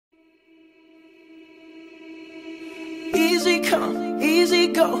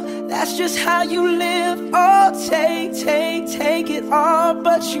That's just how you live. Oh, take it all,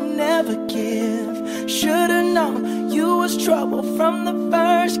 but you never give. Should've known you was trouble from the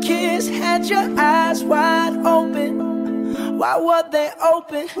first kiss. Had your eyes wide open. Why were they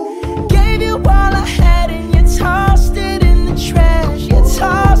open? Gave you all I had and you tossed it in the trash. You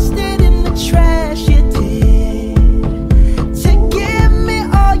tossed it in the trash, you did. To give me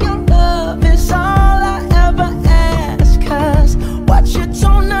all your love is all I ever ask. Cause what you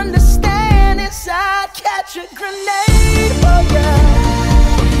don't understand is I'd catch a grenade for ya.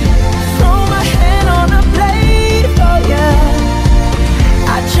 Throw my hand on a blade for ya.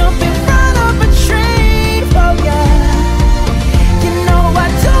 I'd jump in front of a train for ya. You know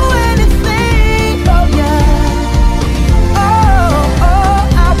I'd do anything for ya. Oh,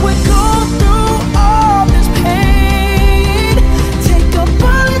 I would go through all this pain. Take a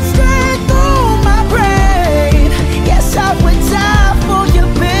bullet straight through my brain. Yes, I would die for you,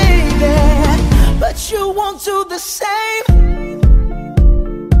 baby, but you won't do the same.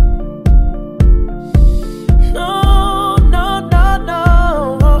 No, no, no, no.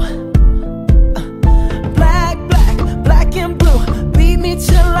 Black and blue. Beat me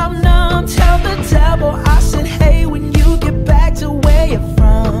till I'm numb. Tell the devil I said hey when you get back to where you're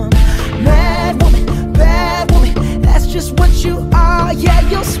from. Mad woman, bad woman, that's just what you are. Yeah,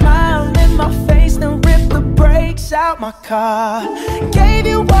 you'll smile in my face, then rip the brakes out my car. Gave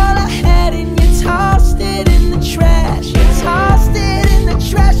you all I had and you tossed it in the trash. You tossed it in the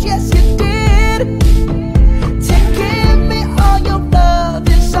trash, yes you did. To give me all your love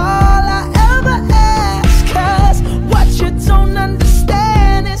is all I ever ask. Cause what you don't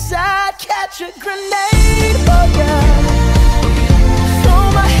understand is I'd catch a grenade for ya. Throw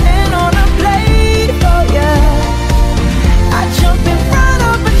my hand on a blade for ya. I'd jump in front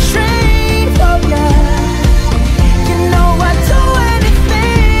of a train for ya. You know I'd do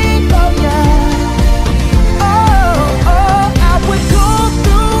anything for ya. Oh, I would go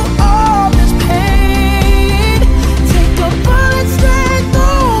through all this pain. Take a bullet straight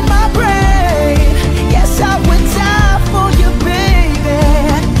through my brain. Yes, I would die for you,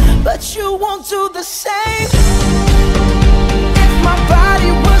 baby, but you won't do the same. If my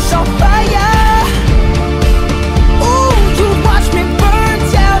body was on fire, ooh, you watch me burn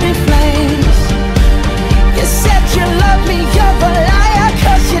down in flames. You said you love me, you're a liar,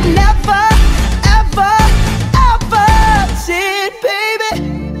 cause you never, ever, ever did, baby.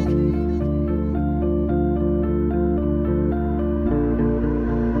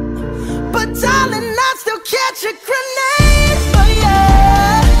 But darling, I'd still catch a grenade for ya.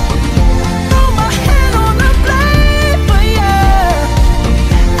 Throw my hand on a blade for ya.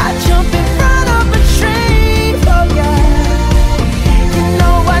 I'd jump in front of a train for ya. You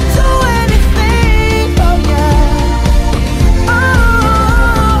know I'd do anything for ya.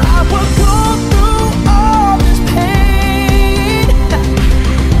 Oh, I would go through all this pain.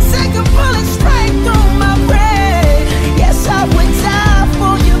 Take a bullet straight through my brain. Yes, I would die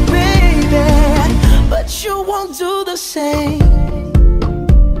for you, baby, but you won't do the same.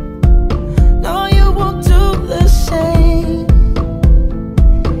 No, you won't do the same.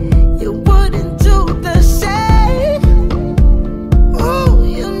 You wouldn't do the same. Ooh,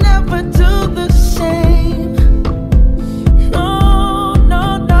 you never do the same. No,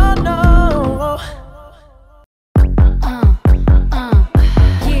 no, no, no.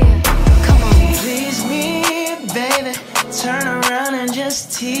 Yeah, come on. Please me, baby. Turn around and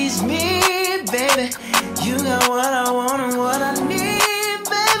just tease me, baby. You got what I want and what I need,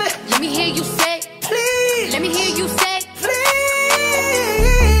 baby. Let me hear you say, Please, let me hear you say, please.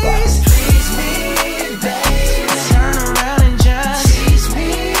 Please me, baby. Turn around and just tease me,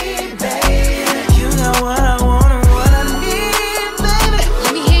 baby. You got what I want and what I need, baby.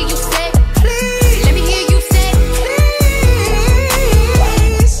 let me hear you say, Please, let me hear you say.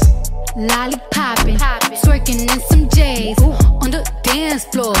 please. Lollipopping, twerking in some J's on the dance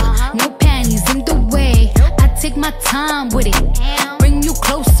floor. No panties in the way. I take my time with it. Bring you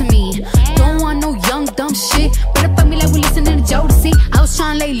close to me. Don't want no young dumb shit. Better fuck me like we listening to Jodeci. I was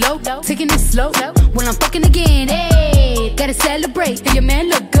trying to lay low, taking it slow. When I'm fucking again, hey, gotta celebrate. If your man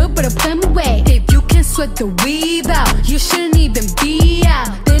look good, but I put him away. If you can sweat the weave out, you shouldn't even be out.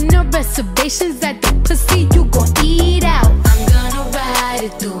 There no reservations at the pussy, you gon' eat out. I'm gonna ride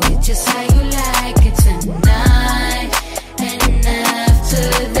it, do it just how you like it tonight. And after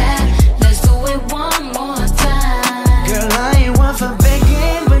that, let's do it one more time. Girl, I ain't one for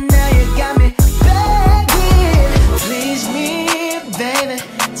begging, but now you got me begging. Please me, baby.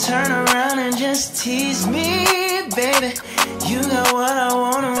 Turn around and just tease me, baby. You got what I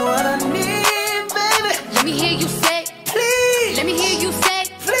want and what I need, baby. Let me hear you say, Please, let me hear you say,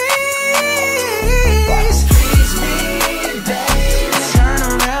 please.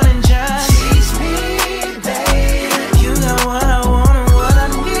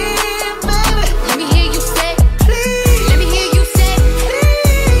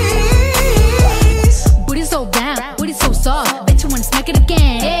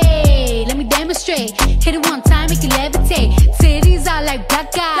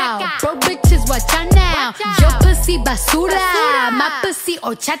 blackout. Broke bitches, watch out now. Your pussy basura, my pussy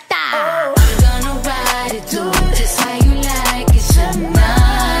horchata. We're gonna ride it, do it just how you like it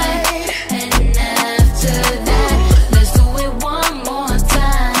tonight. And after that, let's do it one more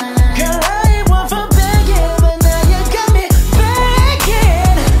time. Girl, I ain't one for begging, but now you got me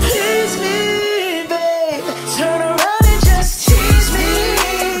begging. Please me, babe. Turn around and just tease me,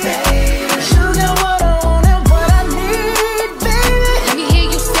 babe. You got what I want and what I need, baby. Let me hear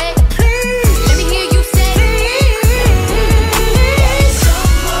you say, Please, let me hear you say, please.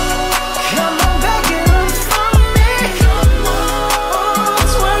 Come on, begging them for me.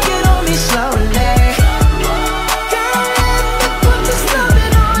 Twerk it on me slowly. Girl, let me put this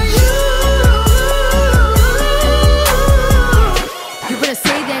loving on you. you better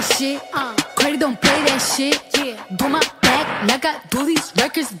say that shit. Credit don't play that shit. Do my back like I do these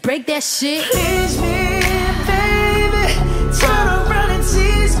records, break that shit. Please me, baby. Turn around and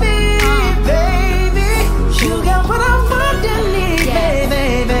tease me, baby. You got what I want and need, Yeah.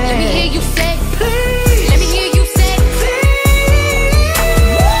 baby. Let me hear you say, Please, let me hear you say, please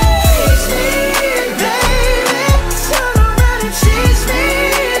me, baby. Turn around and tease me,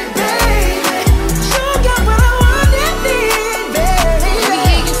 baby. You got what I want and need, baby. let me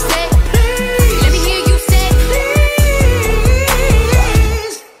hear you say, Please, let me hear you say.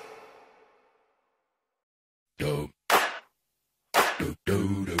 please.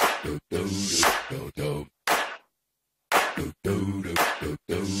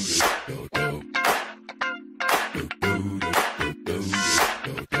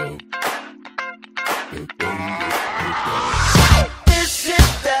 This shit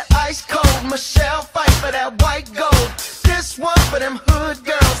that ice cold. Michelle fight for that white gold. This one for them hood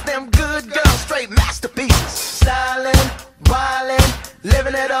girls, them good girls, straight masterpieces. Styling, wildin',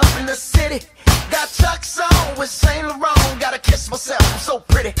 living it up in the city. Got Chuck's on with Saint Laurent. Gotta kiss myself, I'm so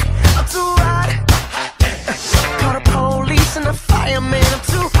pretty. I'm too hot. Call the police and the fireman. I'm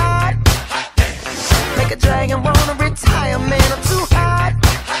too hot. Make a dragon wanna retire, man. I'm too hot.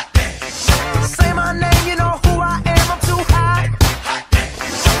 Say my name, you know who I am. I'm too hot.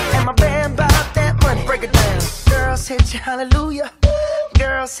 And my band bought that money. Break it down. Girls hit you, hallelujah.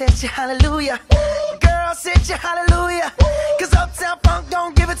 Girls hit you, hallelujah. Girls hit you, hallelujah. Cause Uptown Funk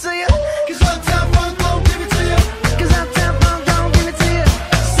don't give it to you. Cause Uptown Funk don't give it to you. Cause Uptown Funk don't give it to you.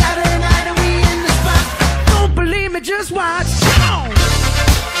 Saturday night and we in the spot. Don't believe me, just watch. Come on.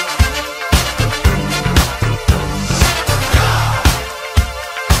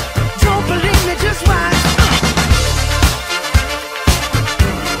 Don't believe me, just watch.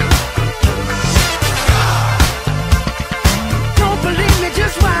 Don't believe me,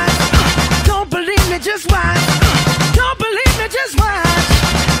 just watch. Don't believe me, just watch. Don't believe me, just watch.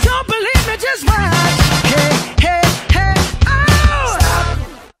 Don't believe me, just watch. Hey, hey, hey, oh! Stop.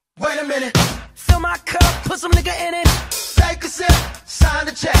 Wait a minute. Fill my cup, put some nigga in it. Take a sip, sign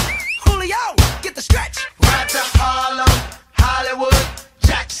the check. Julio, get the stretch. Right to Harlem, Hollywood,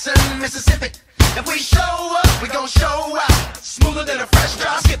 Jackson, Mississippi. If we show up, we gon' show out. Smoother than a fresh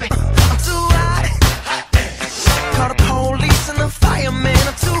drop skipping. I'm too hot. Call the police and the fireman.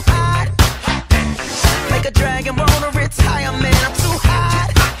 I'm too hot. Make a dragon wanna retire, man. I'm too hot.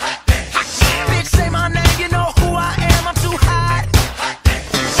 Bitch, say my name, you know who I am. I'm too hot.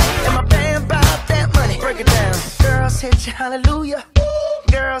 And my band bought that money. Break it down. Girls hit you, hallelujah.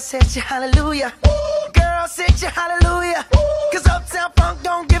 Girls hit you, hallelujah. Girls hit you, hallelujah. Cause Uptown Funk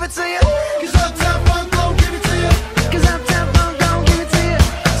don't give it to you. Cause Uptown Funk don't give it to you. Cause Uptown Funk don't give it to you.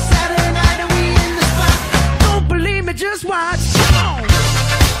 Saturday night and we in the spot. Don't believe me, just watch. Come on.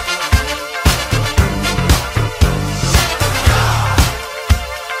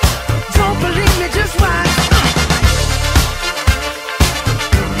 Don't believe me, just watch.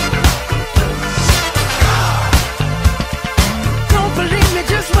 Don't believe me,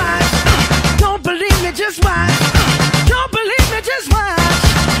 just watch. Don't believe me, just watch. Don't believe me, just watch.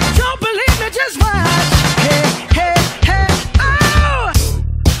 Don't believe me, just watch. Hey, hey, hey, oh!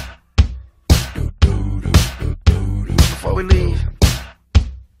 Before we leave,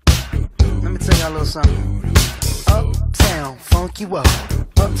 let me tell y'all a little something. Uptown, funk you up.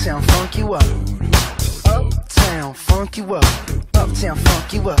 Uptown, funk you up. Uptown, funk you up. Uptown,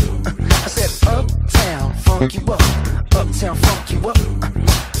 funk you up. I said uptown, funk you up. Uptown, funk you up.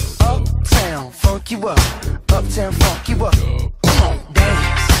 Uptown, funk you up. Uptown, funk you up. Come on,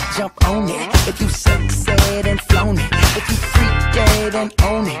 dance, jump on it. If you sexed and flown it, if you freaked dead and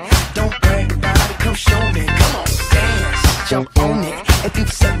own it, don't brag about it, come show me. Come on, dance, jump on it. If you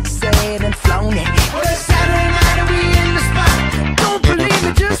sexed and flown it, well, it's Saturday night and we in the spot. Don't believe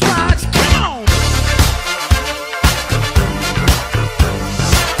it, just watch. Come on.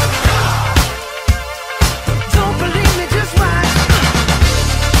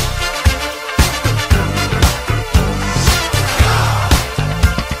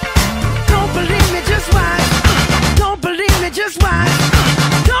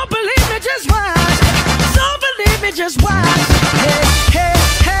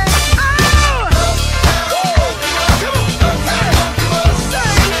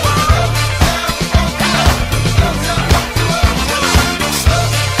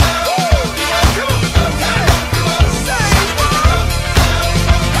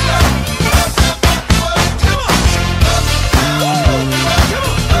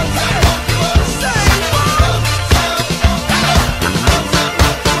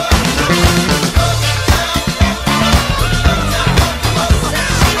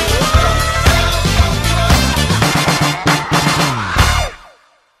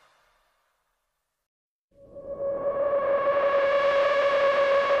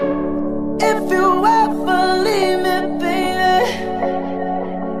 If you ever leave me, baby,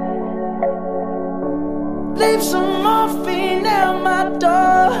 leave some morphine at my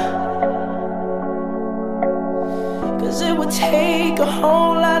door. Cause it would take a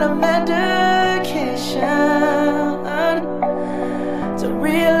whole lot of medication to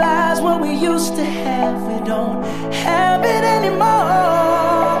realize what we used to have. We don't have it anymore.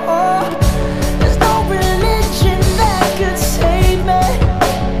 There's no religion that could save me.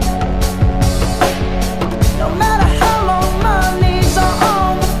 No matter how long my knees are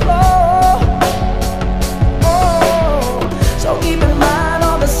on the floor. Oh, so keep in mind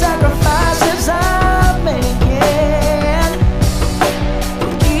all the sacrifices I'm making to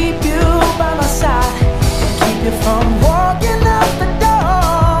keep you by my side and keep you from walking out the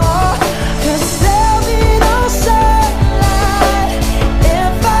door. 'Cause there'll be no sunlight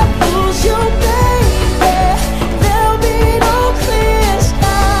if I lose you, baby. There'll be no clear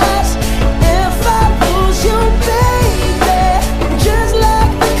skies if I lose you, baby. Just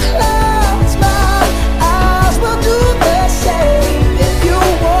like the clouds, my eyes will do the same. If you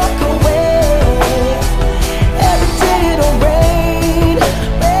walk away, every day it'll rain,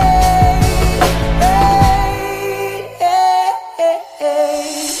 rain, rain,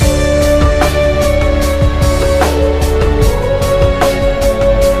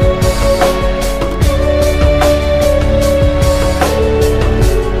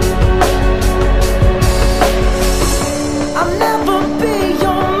 I'll never be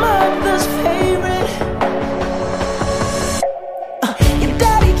your mother's favorite. Your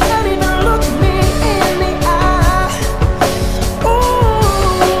daddy can't even look me in the eye.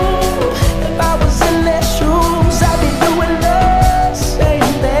 Ooh, if I was in their shoes, I'd be doing the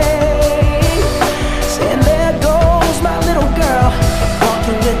same thing. Saying there goes my little girl,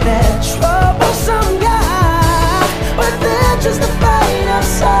 walking with that troublesome guy. But they're just afraid of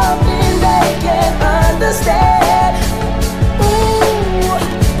something they can't understand. Ooh,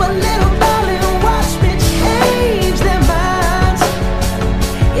 but little darling, watch me change their minds.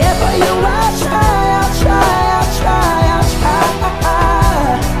 Yeah, for you I'll try, I'll try, I'll try, I'll try.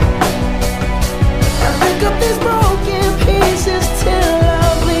 I'll pick up these broken pieces till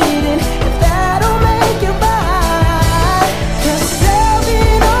I'm bleeding, if that'll make you right. 'Cause there'll be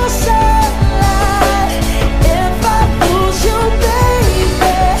no sunlight if I lose you,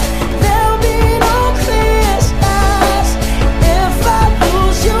 baby. There'll be no clear skies if I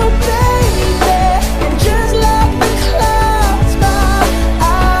lose you, baby. And just like the clouds, my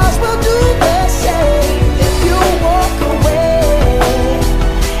eyes will do the same. If you walk away,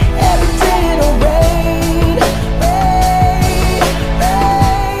 every day it'll rain, rain,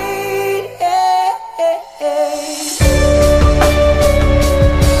 rain,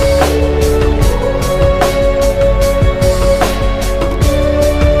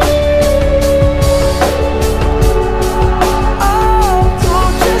 Oh,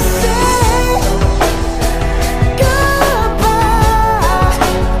 don't just say goodbye.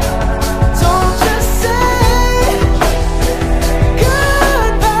 Don't just say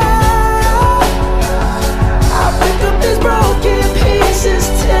goodbye. I'll pick up these broken pieces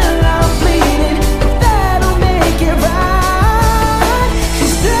till I'm bleeding, if that'll make it right.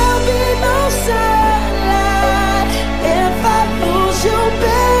 'Cause there'll be no sunlight if I lose you,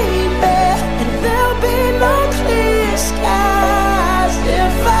 baby. And there'll be no clear skies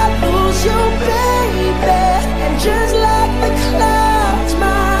if I lose you, baby. And just like the clouds,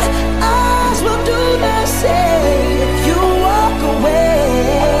 my eyes will do the same. If you walk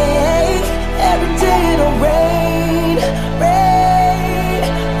away, every day it'll rain, rain,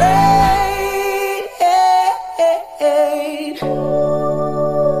 rain,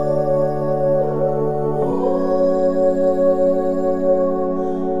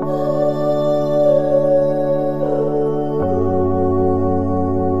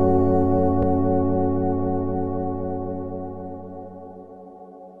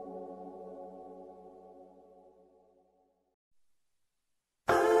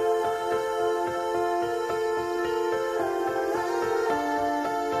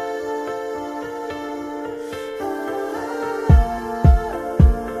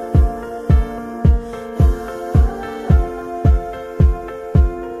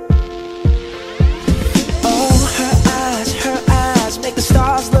 Oh, her eyes make the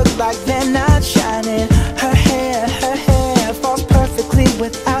stars look like they're not shining. Her hair falls perfectly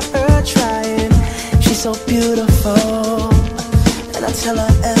without her trying. She's so beautiful, and I tell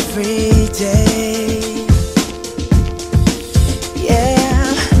her every day.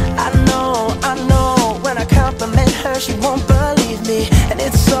 Yeah, I know, when I compliment her, she won't believe me. And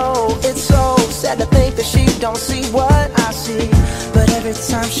it's so sad to think that she don't see what I see. But every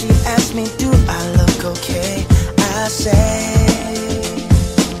time she asks me, do I look okay? I say,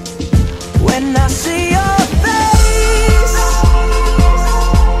 when I see your face,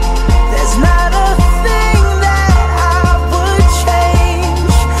 there's not a thing that I would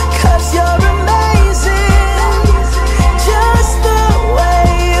change, 'cause you're amazing, just the way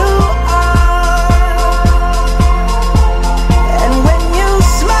you are. And when you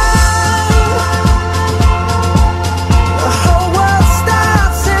smile, the whole world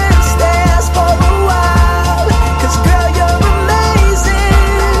stops and stares for a while, 'cause girl, you're amazing,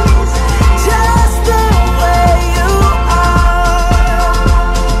 just the way you are.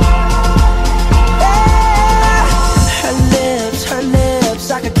 Yeah. Her lips,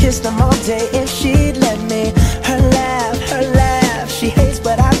 I could kiss them all day if she'd let me. Her laugh, she hates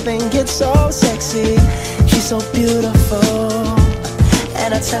but I think it's so sexy. She's so beautiful, and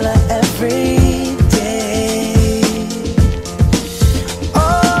I tell her every day.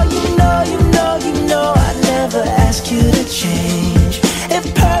 Oh, you know I'd never ask you to change. If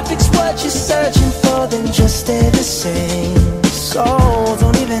perfect's what you're searching for, then just stay the same. So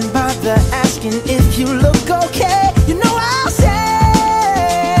don't even bother asking if you look okay. You know I'll say,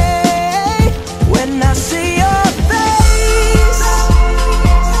 when I see your face,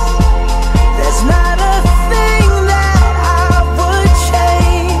 there's not a thing that I would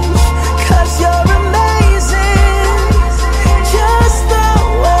change, 'cause you're amazing, just the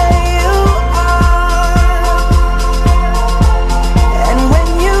way you are. And when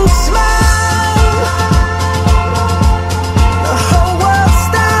you smile, the whole world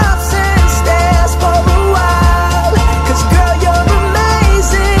stops and stares for a while, 'cause girl, you're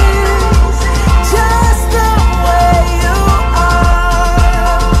amazing, just the way you are.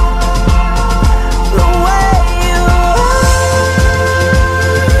 The way you are,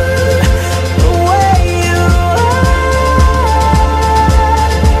 the way you are.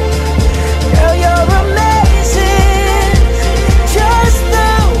 Girl, you're amazing, just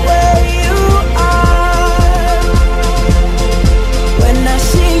the way you are. When I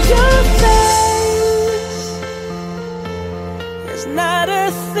see your face, there's not a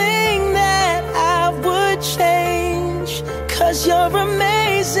thing that I would change, 'cause you're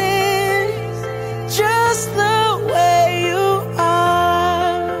amazing, just the way you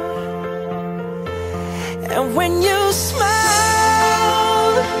are. And when you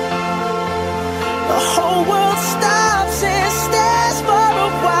smile, the whole world stops and stares for a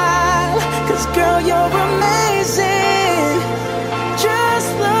while, 'cause girl, you're amazing, just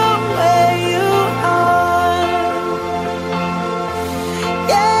the way you are.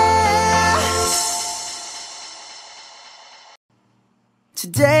 Yeah.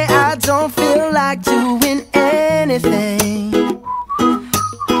 Today I don't feel like doing anything.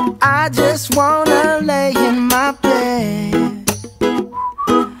 I just wanna lay in my bed.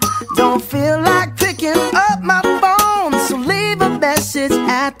 Don't feel like picking up my phone, so leave a message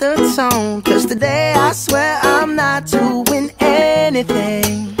at the tone, 'cause today I swear I'm not doing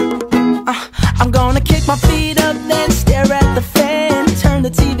anything. I'm gonna kick my feet up, then stare at the fan, turn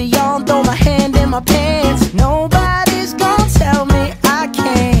the TV on, throw my hand in my pants. Nobody's gonna tell me I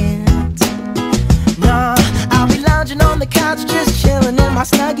can't. Nah, I'll be lounging on the couch, just chilling in my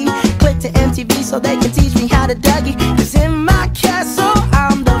Snuggie. Click to MTV so they can teach me how to Dougie, 'cause in my castle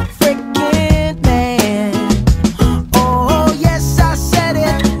I'm the freaking man. Oh yes, I said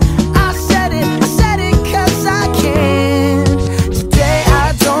it, 'cause I can. Today I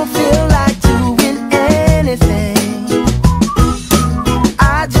don't feel like doing anything.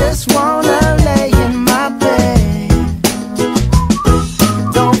 I just wanna lay in my bed.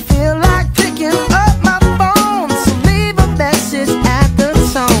 Don't feel like picking up my phone, so leave a message at the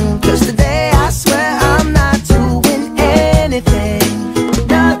tone, 'cause today I swear I'm not doing anything.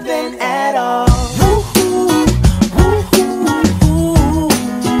 Nothing at all. Woo-hoo, woo-hoo, woo-hoo.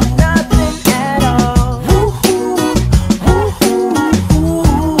 Nothing at all. Woo-hoo, woo-hoo,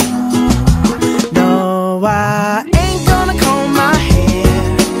 woo-hoo. No, I ain't gonna comb my hair,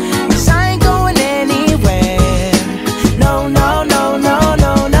 'cause I ain't going anywhere. No, no, no, no,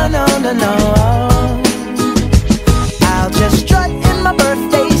 no, no, no, no, no. I'll just strut in my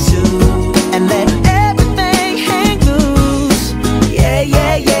birthday suit and let everything hang loose. Yeah,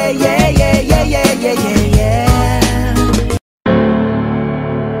 yeah, yeah, yeah, yeah, yeah, yeah, yeah, yeah, yeah.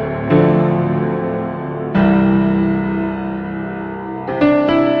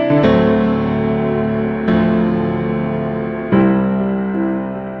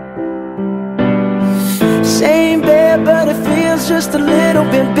 Same bed, but it feels just a little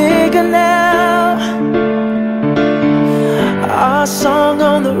bit bigger now. Our song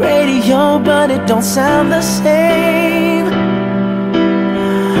on the radio, but it don't sound the same.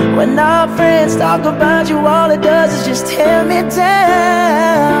 When our friends talk about you, all it does is just tear me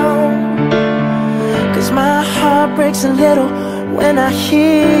down. 'Cause my heart breaks a little when I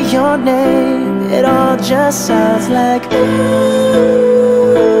hear your name. It all just sounds like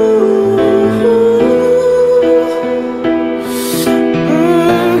ooh.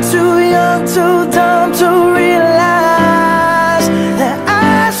 Too young, too dumb to realize that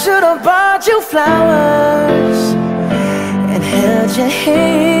I should have bought you flowers and held your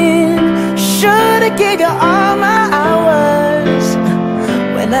hand. Should've gave you all my hours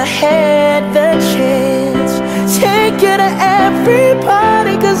when I had the chance. Take you to every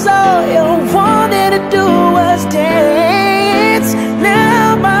party, 'cause all you wanted to do was dance.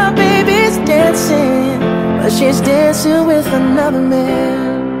 Now my baby's dancing, but she's dancing with another man.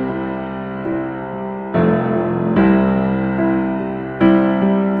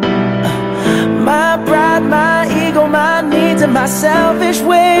 My pride, my ego, my needs, and my selfish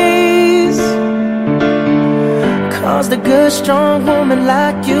ways caused a good, strong woman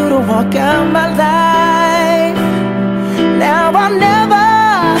like you to walk out my life. Now I'll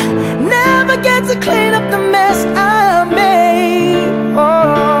never get to clean up the mess I made.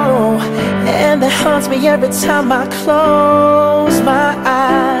 Oh, and that haunts me every time I close my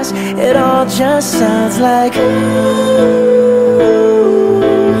eyes. It all just sounds like ooh.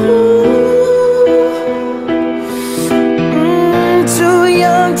 Too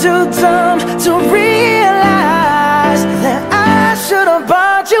young, too dumb to realize that I should have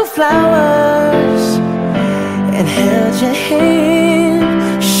bought you flowers and held your hand.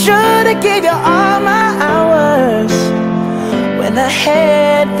 Should've gave you all my hours when I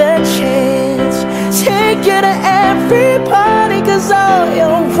had the chance. Take you to every party, 'cause all you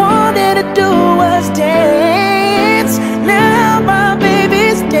wanted to do was dance. Now my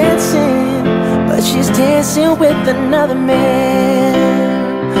baby's dancing, but she's dancing with another man.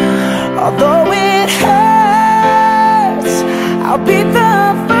 Although it hurts, I'll be the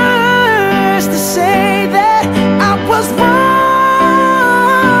first to say that I was wrong.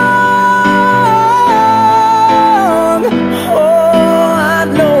 Oh, I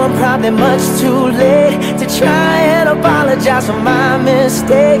know I'm probably much too late to try and apologize for my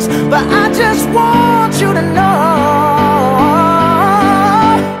mistakes, but I just want you to know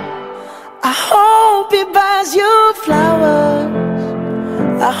I hope he buys you flowers.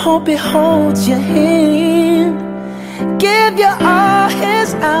 I hope he holds your hand, give you all his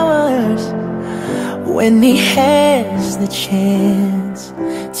hours when he has the chance.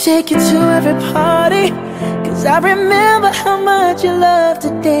 Take you to every party, 'cause I remember how much you love to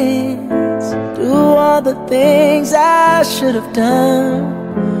dance. Do all the things I should have done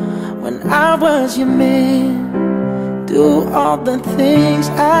when I was your man. Do all the things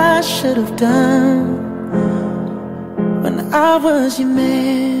I should have done when I was your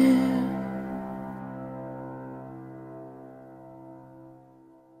man.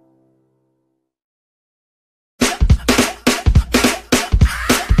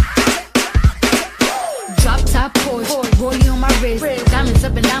 Drop top Porsche, rollie on my wrist, diamonds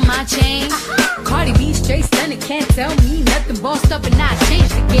up and down my chain. Cardi B straight stunning, can't tell me nothing. Bossed up and I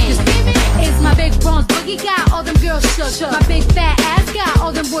changed the game. It's my big bronze boogie, got all them girls shook. My big fat ass got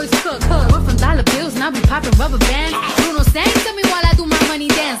all them boys cooked. We're from dollar bills, now we popping rubber bands. Bruno sang to me while I do my money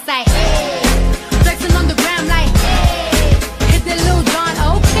dance like flexing on the gram like hit the Lil Jon,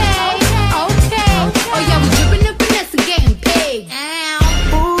 okay. Oh yeah, we dripping and finesse and getting paid.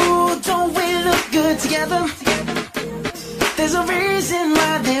 Ooh, don't we look good together? There's a reason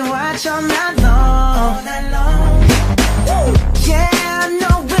why they watch all night long. Yeah, I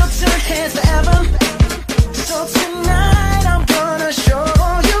know we'll turn heads forever. So tonight I'm gonna show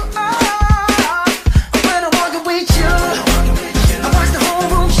you off. When I walk with you, I watch the whole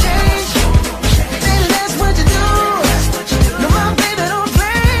room change. Then that's what you do. No, my baby don't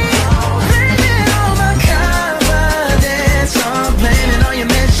play. Blaming all my confidence, I'm blaming all your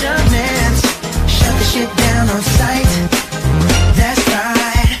measurements. Shut the shit down on sight. That's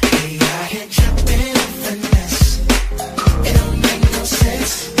right. I can jump in and finesse. It don't make no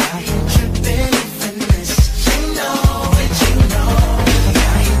sense. I can jump in and finesse. You know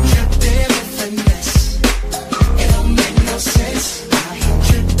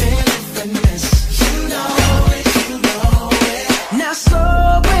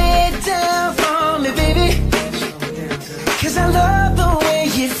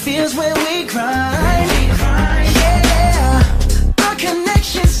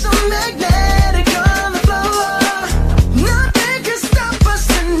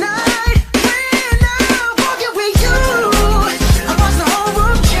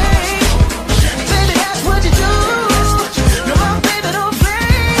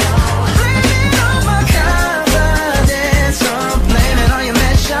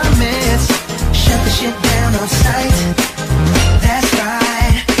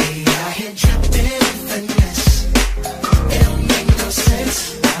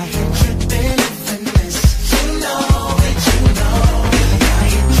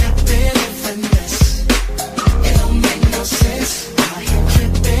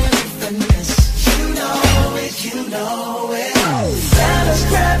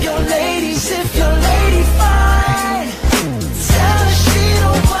if your lady fine, tell her she the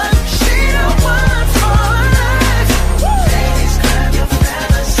one for life. Ladies, grab your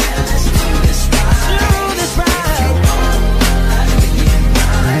fellas and let's do this ride. If you want love, be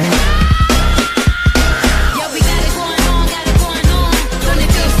mine. Yeah, we got it going on, don't it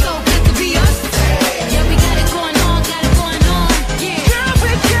feel so good to be us? Yeah, we got it going on, yeah. Girl,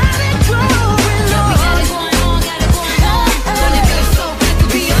 we got it going on. Yeah, we got it going on, don't it feel so good to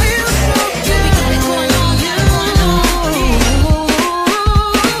be us? Yeah, we got it going on, yeah.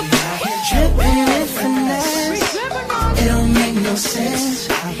 Dripping in finesse, it don't make no sense.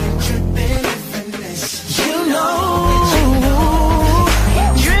 Dripping in finesse, you know.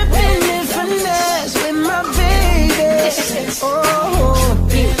 Dripping in finesse with my baby. Oh,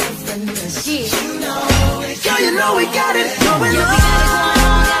 girl, you know we got it going on.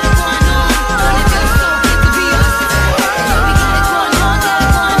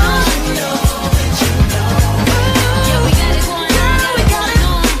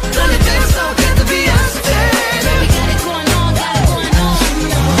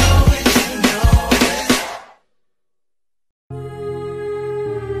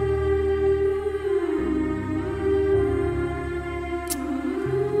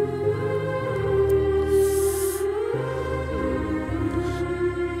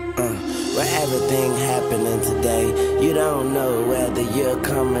 With everything happening today, you don't know whether you're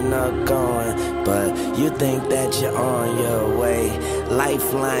coming or going, but you think that you're on your way.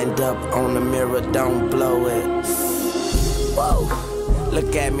 Life lined up on the mirror, don't blow it. Whoa,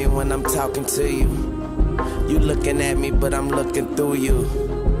 look at me when I'm talking to you. You looking at me, but I'm looking through you.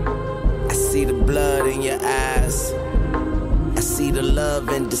 I see the blood in your eyes. I see the love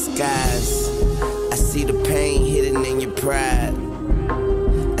in disguise. I see the pain hidden in your pride.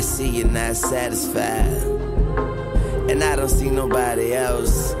 I see you're not satisfied, and I don't see nobody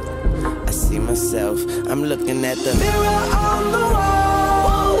else. I see myself. I'm looking at the Mirror on the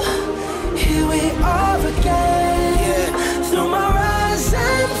wall. Here we are again. Yeah. Through my rise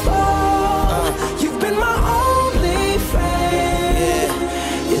and fall, you've been my only friend.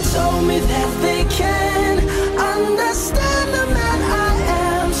 Yeah. You told me that they can understand the man I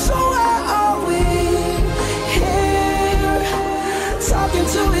am. So why are we here talking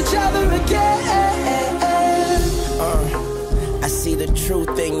to each other again? I see the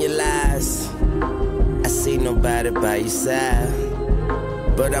truth in your lies. I see nobody by your side,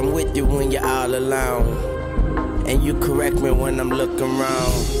 but I'm with you when you're all alone, and you correct me when I'm looking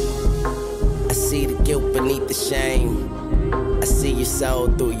wrong. I see the guilt beneath the shame. I see your soul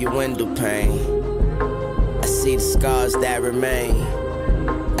through your window pane. I see the scars that remain.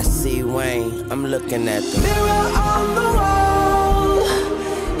 I see Wayne, I'm looking at them. Mirror on the wall.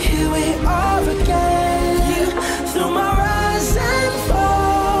 Here we are again. Through my rise and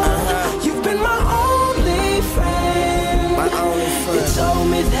fall, you've been my only friend. My only friend. You told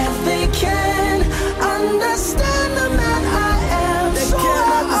me that they can understand the man I am. They so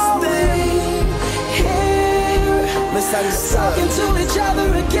can't why are we here talking to each other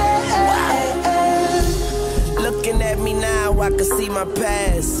again? Looking at me now, I can see my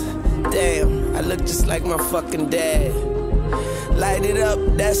past. Damn, I look just like my fucking dad. Light it up,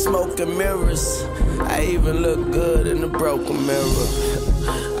 that smoke and mirrors. I even look good in the broken mirror.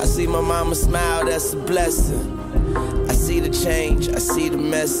 I see my mama smile, that's a blessing. I see the change, I see the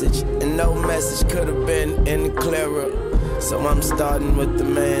message, and no message could have been any clearer. So I'm starting with the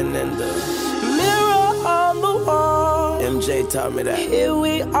man and the Mirror on the wall. MJ taught me that. Here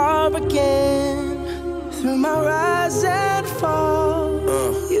we are again. Through my rise and fall,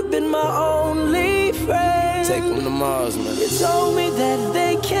 you've been my only friend. Take them to Mars, man. You told me that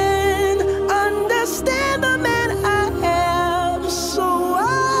they can understand the man I am. So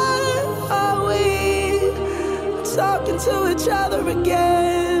why are we talking to each other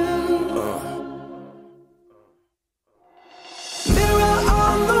again? Mirror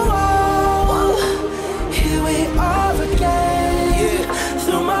on the wall. Here we are again.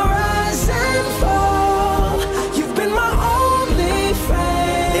 Through my rise and fall, you've been my only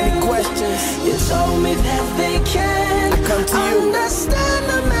friend. Any questions? You told me that they can come to you. understand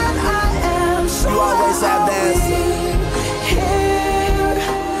the man I am. So You always have the answer. Here,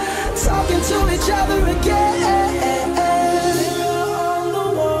 talking to each other again. On the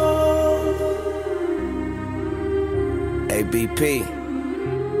wall. Hey, BP,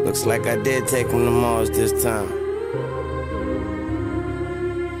 looks like I did take him to Mars this time.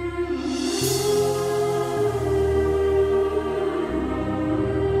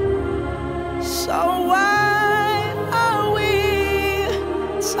 So why are we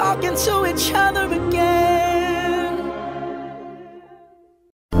talking to each other again?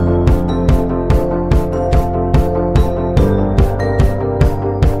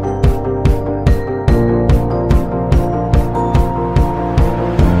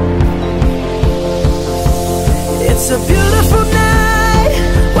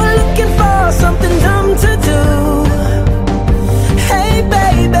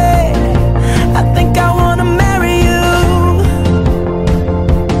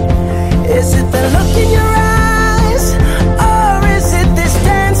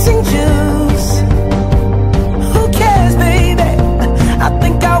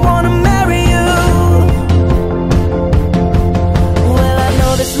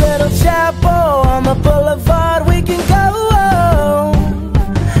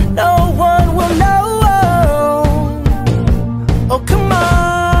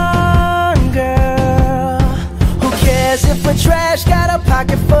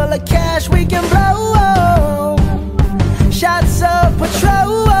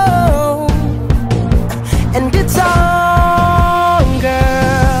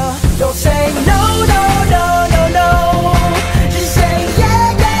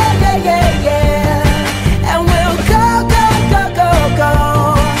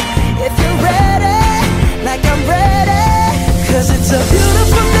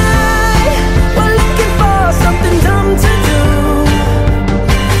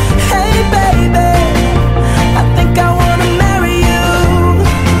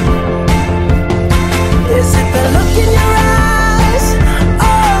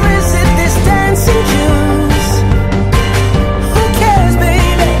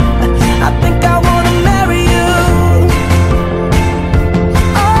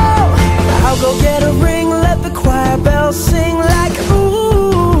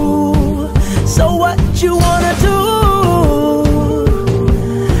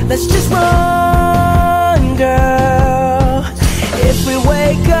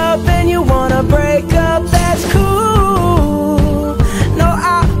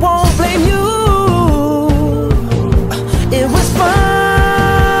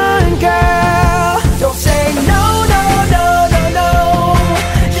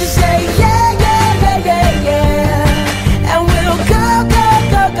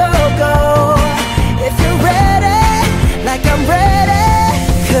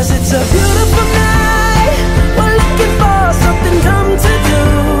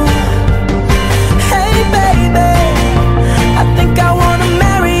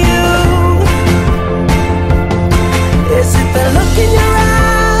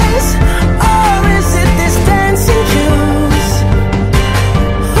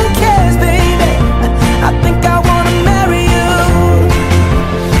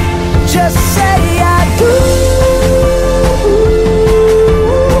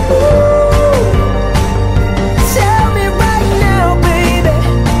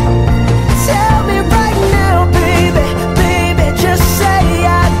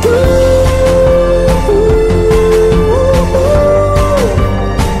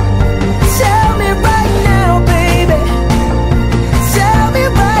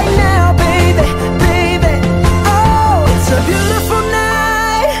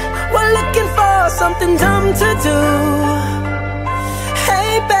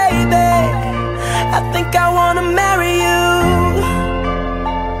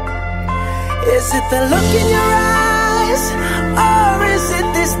 Is it the look in your eyes, or is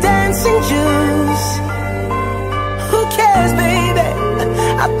it this dancing juice? Who cares, baby?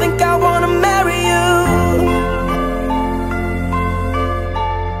 I think I wanna marry you.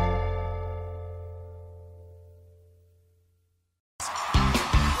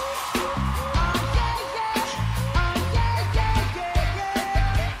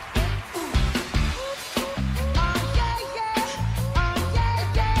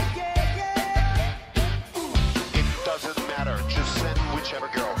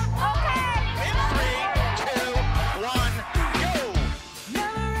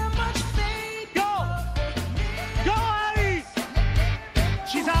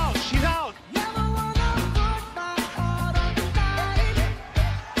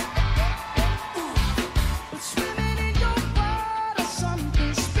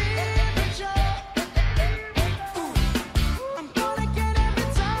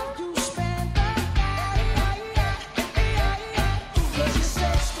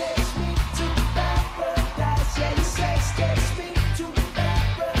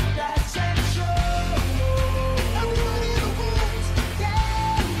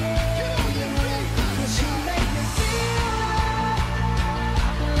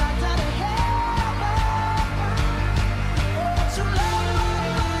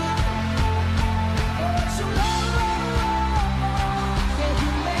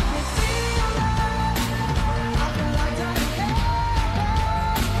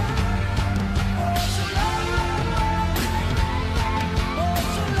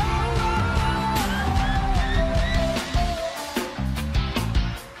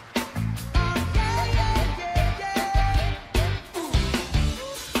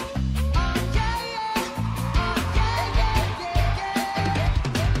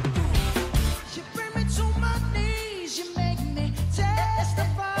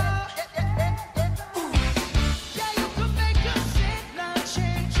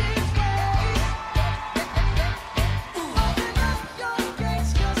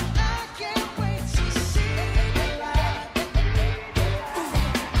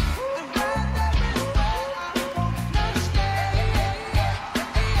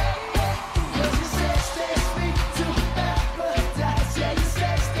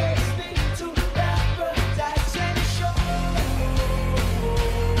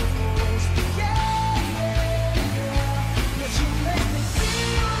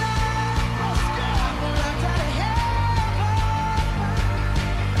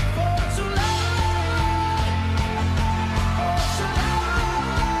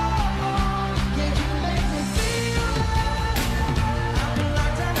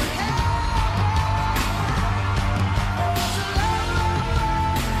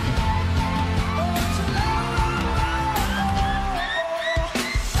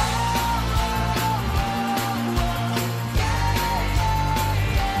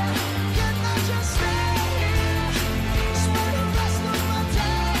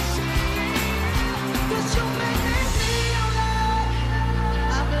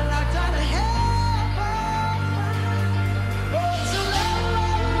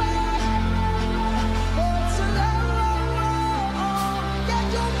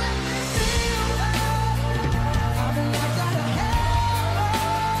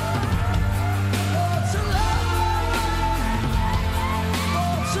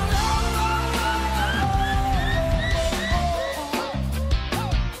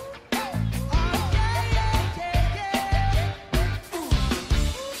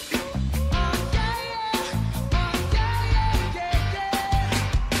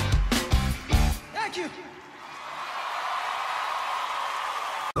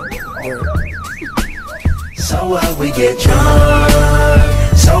 So what, we get drunk,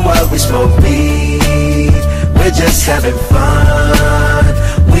 so what, we smoke weed, we're just having fun,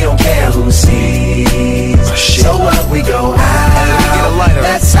 we don't care who sees. So what, we go out,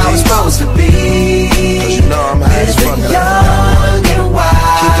 that's how it's supposed to be. Cause you know I'm high as fuck. Young and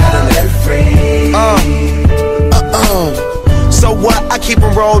wild and free. So what? I keep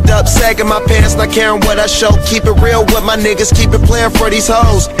them rolled up, sagging my pants, not caring what I show. Keep it real with my niggas, keep it playing for these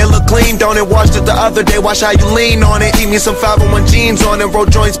hoes. It look clean, don't it? Watched it the other day, watch how you lean on it. Eat me some 501 jeans on it, roll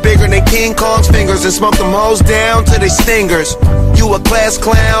joints bigger than King Kong's fingers, and smoke them hoes down to they stingers. You a class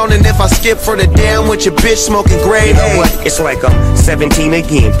clown, and if I skip for the damn with your bitch smoking grade A. You know what? It's like I'm 17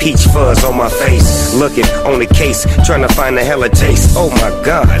 again, peach fuzz on my face. Looking on the case, trying to find a hella taste. Oh my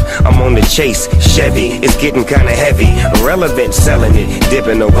God, I'm on the chase. Chevy, it's getting kinda heavy. Irrelevant, selling it,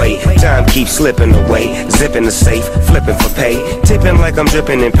 dipping away. Time keeps slipping away. Zipping the safe, flipping for pay. Tipping like I'm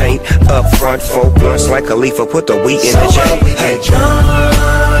dripping in paint. Up front, 4 blunts like a leaf, put the wheat in the J. Hey,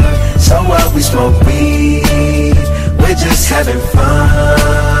 drunk, so what, we smoke weed, we're just having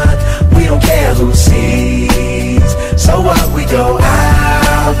fun. We don't care who sees. So what, we go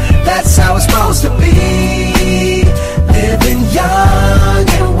out, that's how it's supposed to be. Living young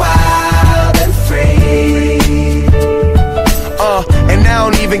and wild and free. And I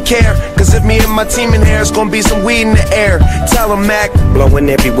don't even care, cause if me and my team in here, it's gonna be some weed in the air. Tell 'em, Mac, blowing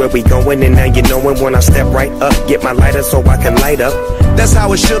everywhere we going, and now you knowin' when I step right up, get my lighter so I can light up. That's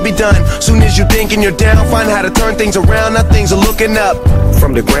how it should be done. Soon as you thinkin' you're down, find how to turn things around. Now things are looking up.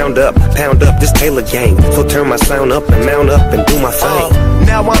 From the ground up, pound up this Taylor gang. So turn my sound up and mount up and do my thing.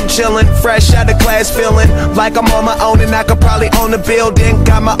 Now I'm chillin', fresh out of class, feelin' like I'm on my own and I could probably own a building.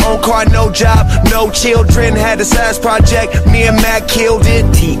 Got my own car, no job, no children. Had a science project, me and Mac killed it.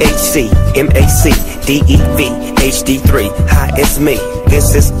 THC, MAC, DEV, HD3, hi, it's me.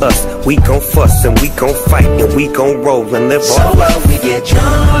 This is us, we gon' fuss and we gon' fight and we gon' roll and live So all what, we get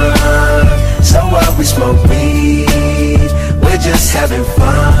drunk, so what, we smoke weed, we're just having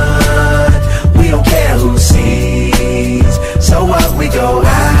fun. We don't care who sees. So what, we go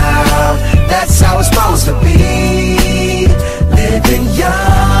out, that's how it's supposed to be. Living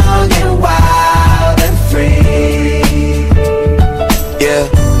young and wild and free. Yeah,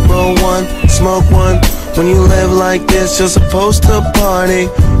 roll one, smoke one. When you live like this, you're supposed to party.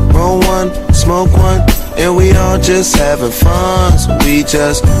 Roll one, smoke one, and we all just having fun. So we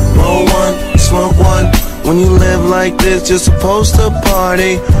just roll one, smoke one. When you live like this, you're supposed to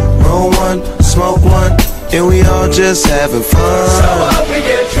party. Roll one, smoke one, and we all just having fun. So up we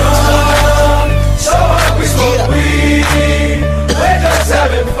get drunk, so up we smoke weed, we're just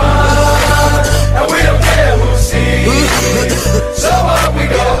having fun, and we don't care who sees. So up we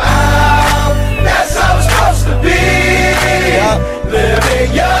go out, that's how it's supposed to be.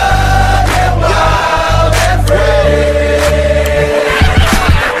 Living young and wild and free.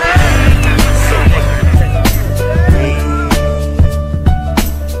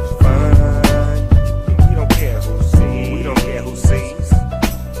 We don't care who sees. We don't care who sees.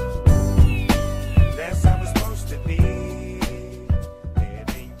 That's how it's supposed to be.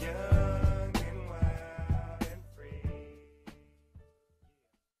 Living young and wild and free.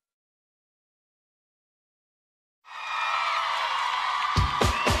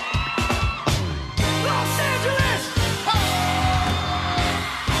 Los Angeles!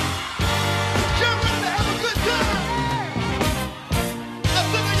 Y'all ready to have a good time? I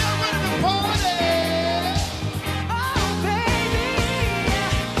think y'all ready to party. Oh, baby.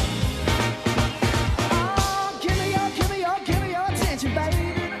 Oh, give me your attention, baby.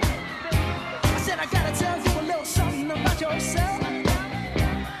 I said I gotta tell you a little something about yourself.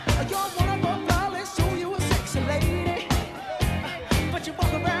 You're one of my flawless, who you a sexy lady. But you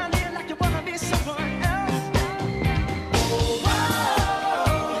walk around here like you wanna be someone else. Whoa,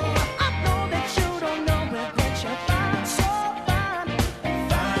 I know that you don't know it, that you're fine, so fine,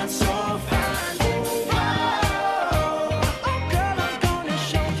 fine, so fine. Whoa, oh girl, I'm gonna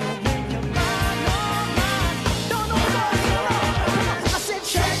show you when you're mine, oh mine. Don't know what's wrong. I said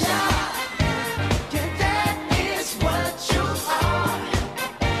check out, yeah, that is what you are.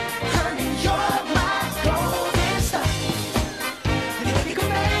 Honey, you're my golden star. And if you can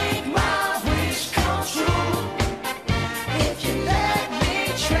make my wish come true, if you let me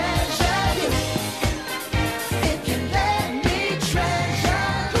treasure you, if you let me treasure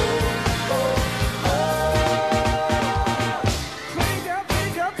you.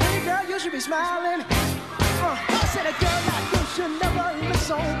 Pretty girl, you should be smiling. I said a girl like you should never look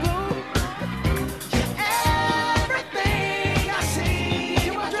so blue. Everything I see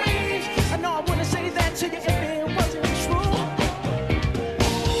in my dreams, I know I wouldn't say that to you if it wasn't true.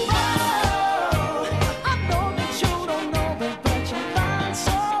 Oh, I know that you don't know it, but you're fine,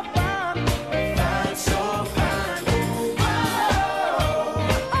 so fine, fine, so fine.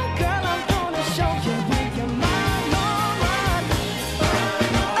 Oh, girl, I'm gonna show you when you're mine, oh mine.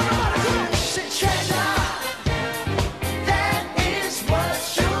 Everybody, come on, say treasure. That is what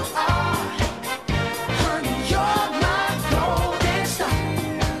you are. Honey, you're my golden star.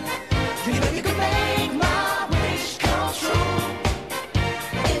 You know you can make my wish come true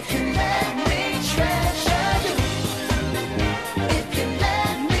if you let me treasure you. If you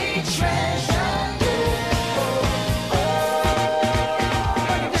let me treasure you.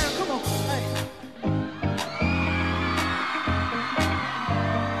 Break it down, come on. Hey.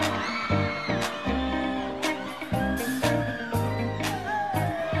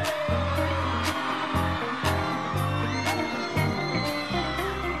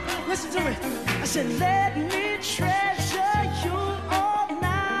 Listen to me. I said, let me treasure you all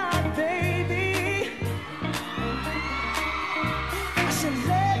night, baby. I said,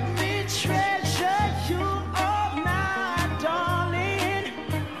 let me treasure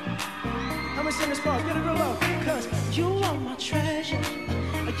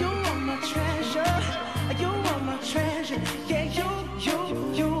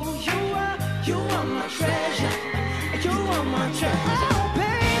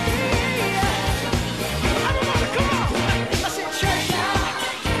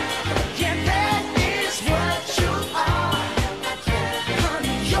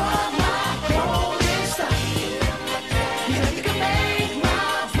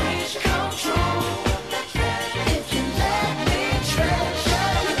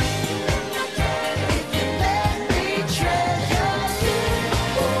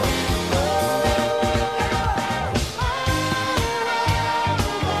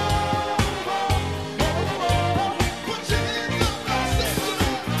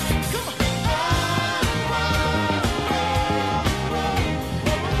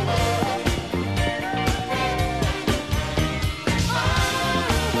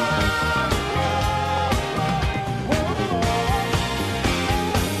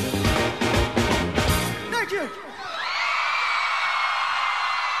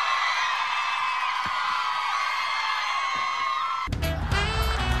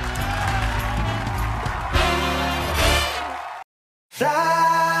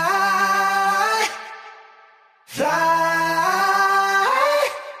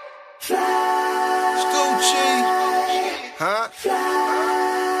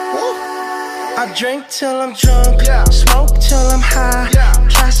I drink till I'm drunk, Yeah. smoke till I'm high, Yeah.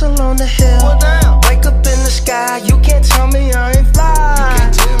 castle on the hill, Well, down. wake up in the sky. You can't tell me I ain't fly.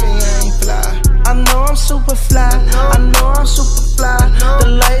 Can't tell me I ain't fly. I know I'm super fly, I know I'm super fly. The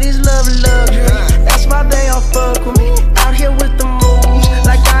ladies love luxury, that's why they all fuck with me. Out here with the moves,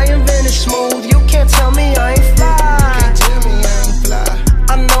 like I invented smooth. You can't tell me I ain't fly. Can't tell me I ain't fly.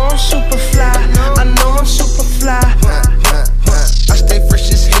 I know I'm super fly, I know I'm super fly. I stay fresh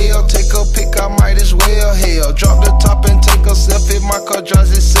as hell, take a pic, I might as well. Hell, drop the top and take a selfie, my car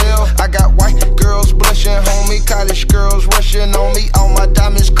drives itself. I got white girls blushing, homie, college girls rushing on me. All my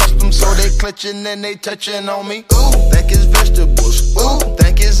diamonds custom, so they clutching and they touching on me. Ooh, think it's vegetables, ooh,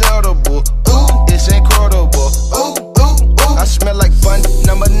 think it's edible, ooh, it's incredible, ooh, ooh, ooh. I smell like bun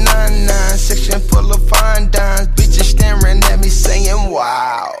number 99, section full of fine dimes. Bitches staring at me saying,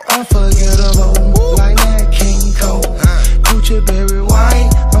 wow. Unforgettable, like that King Cole, Gucci berry wine.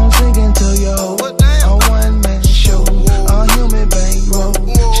 I'm singing to your hoe. A one-man show, a human bankroll.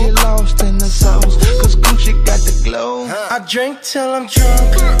 She lost in the sauce, cause Gucci got the glow. I drink till I'm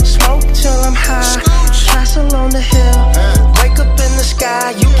drunk, smoke till I'm high, castle on the hill, wake up in the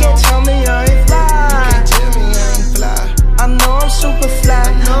sky. You can't tell me I ain't fly. Can't tell me I ain't fly. I know I'm super fly, I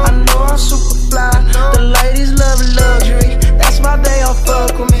know I'm super fly. The ladies love luxury, that's why they all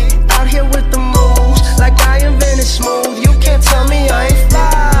fuck with me. Out here with the moves, like I invented smooth. You can't tell me I ain't fly.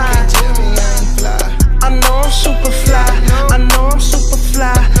 Can't tell me I ain't fly. I know I'm super fly, I know I'm super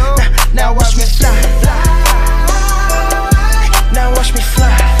fly. Now watch me fly. Now watch me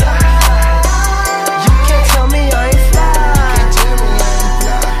fly. You can't tell me I ain't fly. Can't tell me I ain't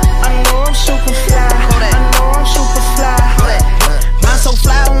fly. I know I'm super fly, I know I'm super fly. I'm so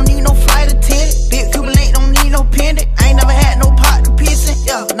fly, I don't need no flight attendant. Big Cuban link, don't need no pendant. I ain't never had no pot to pissin'.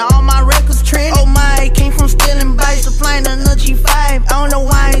 Yeah, now all my records trend. Oh my, came from stealing bikes to flying another G5. I don't know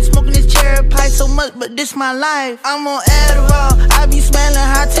why I ain't smoking this cherry pie so much, but this my life. I'm on Adderall, I be smelling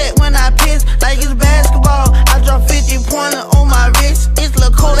high tech when I piss, like it's basketball. I drop 50-pointer on my wrist. It's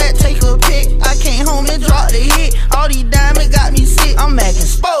Lil' Kodak, take a pic. I came home and dropped the hit. All these diamonds got me sick. I'm acting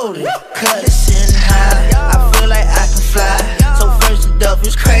spoiled, cut it sitting high. I feel like I can fly. So first the duff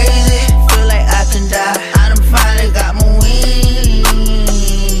is crazy. Feel like I can die. I done finally got my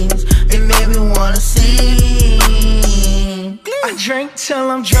wings. It made me wanna sing. I drink till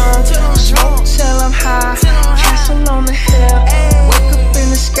I'm drunk, smoke till I'm high, castle on the hill, wake up in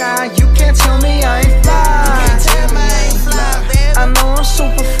the sky. You can't tell me I ain't fly. I know I'm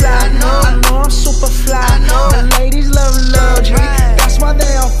super fly, I know I'm super fly. The ladies love luxury, that's why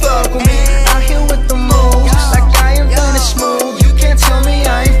they all fuck with me. Out here with the moves, like I invented smooth. You can't tell me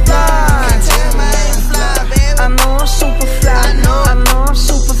I ain't fly. I know I'm super fly, I know I'm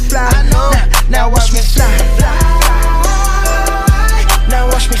super fly. Now watch me fly. Now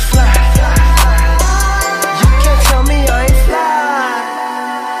watch me fly. You can't tell me I ain't fly.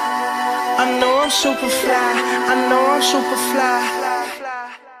 I know I'm super fly, I know I'm super fly.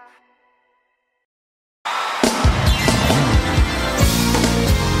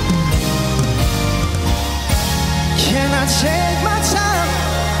 Can I take my time?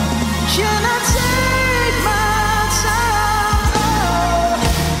 Can I take my time? Oh,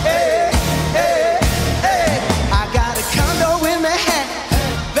 hey, hey, hey. I got a condo in Manhattan.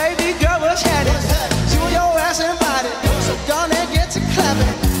 Baby girl, what's happening? You and your ass and body. So gonna get to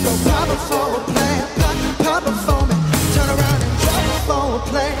clapping. Go pop it for a plan. Pop it for me. Turn around and drop it for a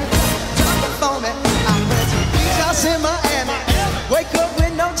plan. Drop it for me. I went to the beach house in Miami. Wake up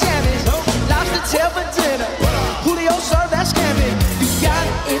with no jammies. Lobster tail for dinner. Julio served that scampi. You got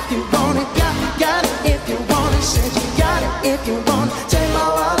it if you want it. Got it if you want it. Said you got it if you want it. Take my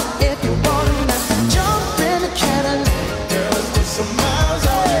wallet if you want it. Now jump in the Cadillac. Girls, get some miles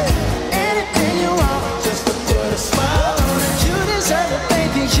on it. Anything you want, just to put a smile on it. You deserve it,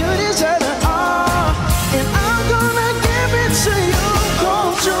 baby. You deserve it all. And I'm gonna give it to you.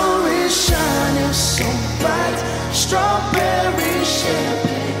 Gold jewelry shining so bright. Strawberry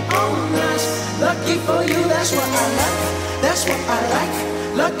champagne on us. Lucky for you, that's what I like. That's what I like.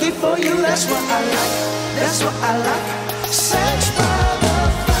 Lucky for you, that's what I like. That's what I like. Sex by the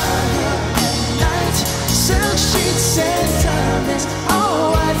fire at night. Silk sheets and diamonds,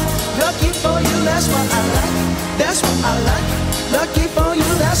 all white. Lucky for you, that's what I like. That's what I like. Lucky for you,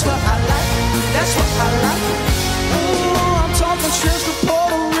 that's what I like. That's what I like. Ooh, I'm talking trips to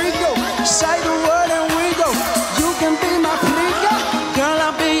Puerto Rico. Say the word and we go. You can be my flico. Girl,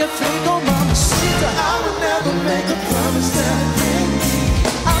 I'll be your flico, mama. I would never make a promise that I can't keep.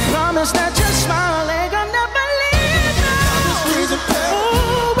 I promise that your smile ain't gonna never leave me.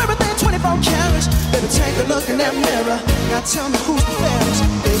 Ooh, everything 24 carats. Baby, take a look in that mirror. Now tell me who's the fairest.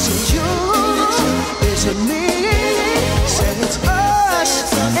 Is it you? to me. Said it's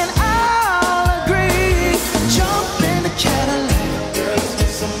us, and I'll agree. Jump in the Cadillac, girl, let's get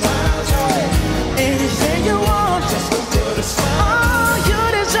some miles away. Anything you want, just go to the spot. Oh, you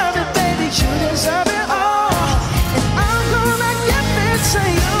deserve it, baby, you deserve it all. And I'm gonna give it to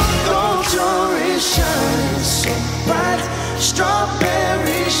you. Gold jewelry shining so bright,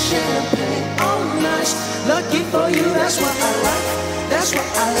 strawberry champagne all nice. Lucky for you, that's what I like. That's what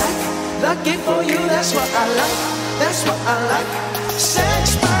I like. Lucky for you, that's what I like. That's what I like.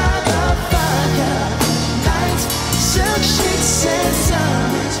 Sex by the fire, nights, silk sheets and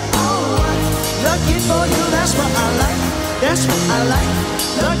diamonds, all right. Lucky for you, that's what I like. That's what I like.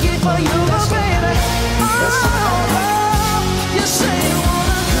 Lucky for you, oh baby. Oh, you say you want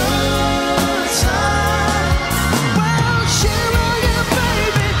a good time. Well, shiver you,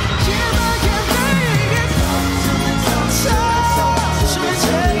 baby. Shiver you, baby. So,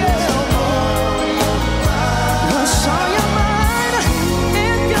 take it home. What's on your mind?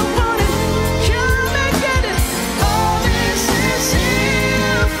 If you want it, come and get it. All this is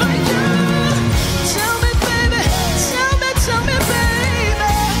here for you. Tell me, baby. Tell me,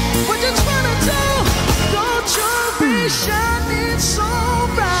 baby. What you tryna do? Don't you be shining so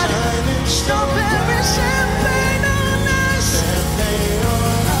bright. Strawberry champagne on us.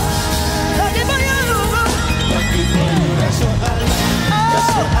 Lucky for you. Lucky for you. That's what I like. That's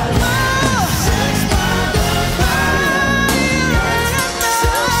what I like. Sex by the fire.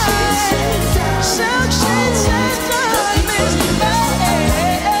 Silk sheets and diamonds.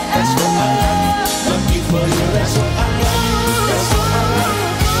 That's what I like. Lucky for you. That's what I like. That's what I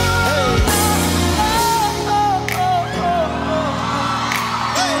like.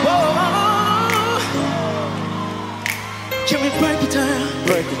 Can we break it down?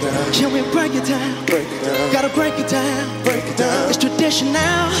 Break it down, Can we break it down? break it down, Gotta break it down. break it down. It's tradition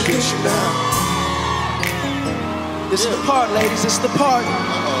now. Tradition now. This is the part, ladies. This is the part.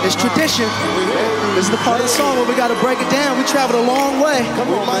 It's tradition. This is the part of the song where we gotta break it down. We traveled a long way.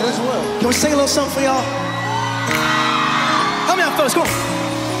 Come on, might as well. Can we sing a little something for y'all? Help me out, fellas. Come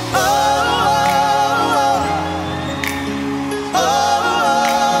on.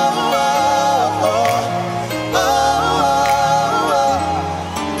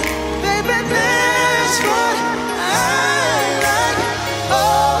 Baby, that's what I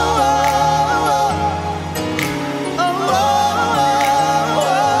like.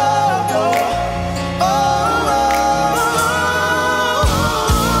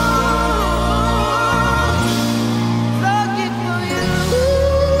 Lucky for you.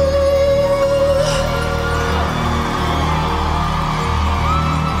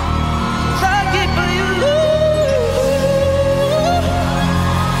 Lucky for you.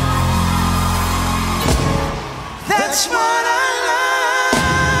 That's what I like.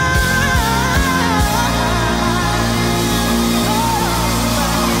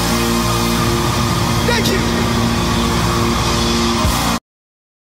 Thank you.